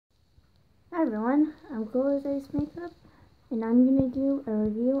Hi everyone, I'm Gold Ice Makeup, and I'm going to do a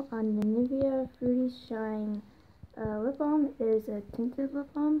review on the Nivea Fruity Shine lip balm. It is a tinted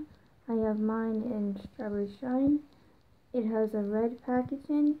lip balm. I have mine in Strawberry Shine. It has a red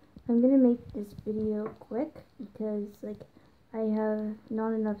packaging. I'm going to make this video quick because I have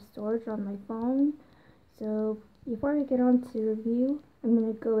not enough storage on my phone. So before I get on to the review, I'm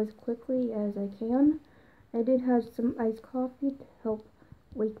going to go as quickly as I can. I did have some iced coffee to help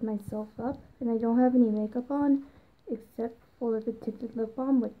wake myself up, and I don't have any makeup on except for the tinted lip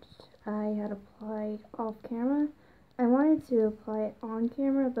balm, which I had applied off camera. I wanted to apply it on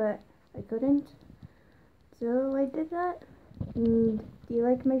camera, but I couldn't, so I did that. And do you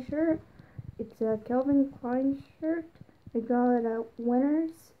like my shirt? It's a Calvin Klein shirt. I got it at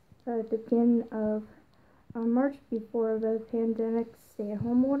Winners at the beginning of March, before the pandemic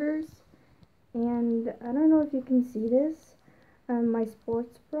stay-at-home orders. And I don't know if you can see this. My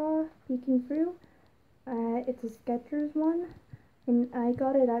sports bra peeking through. It's a Skechers one, and I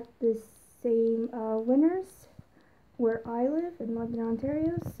got it at the same Winners where I live in London,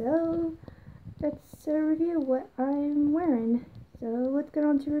 Ontario. So that's a review of what I'm wearing. So let's get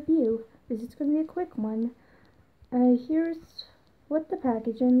on to review. This is going to be a quick one. Here's what the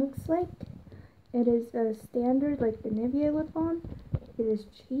packaging looks like. It is a standard like the Nivea lip balm. It is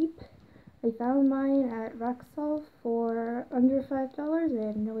cheap. I found mine at Rexall for under $5. I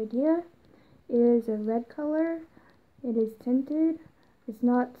have no idea. It is a red color. It is tinted. It's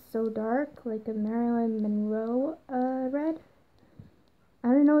not so dark like a Marilyn Monroe red. I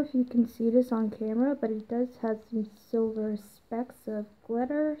don't know if you can see this on camera, but it does have some silver specks of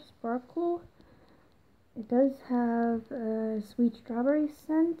glitter, sparkle. It does have a sweet strawberry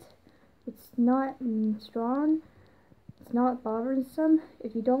scent. It's not strong. It's not bothersome.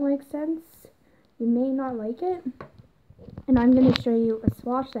 If you don't like scents, you may not like it. And I'm going to show you a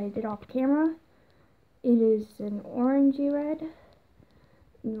swatch that I did off camera. It is an orangey red.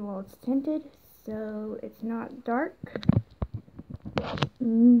 Well, it's tinted, so it's not dark.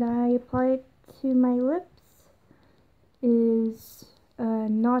 And I apply it to my lips. It is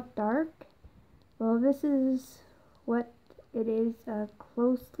not dark. Well, this is what it is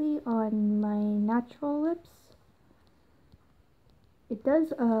closely on my natural lips. It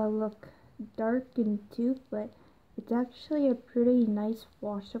does look dark in too, but it's actually a pretty nice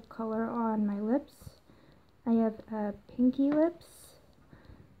wash of color on my lips. I have pinky lips.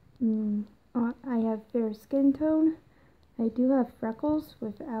 I have fair skin tone. I do have freckles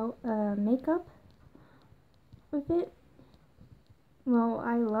without makeup with it. Well,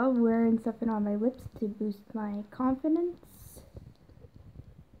 I love wearing something on my lips to boost my confidence.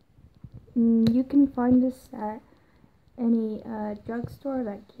 You can find this at any drugstore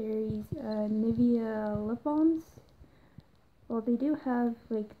that carries Nivea lip balms. Well, they do have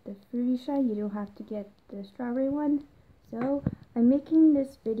like the Fruity Shine. You don't have to get the strawberry one. So I'm making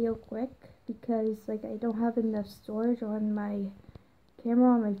this video quick because I don't have enough storage on my camera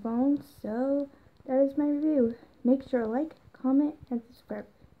on my phone. So that is my review. Make sure to like, comment, and subscribe.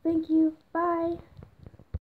 Thank you. Bye.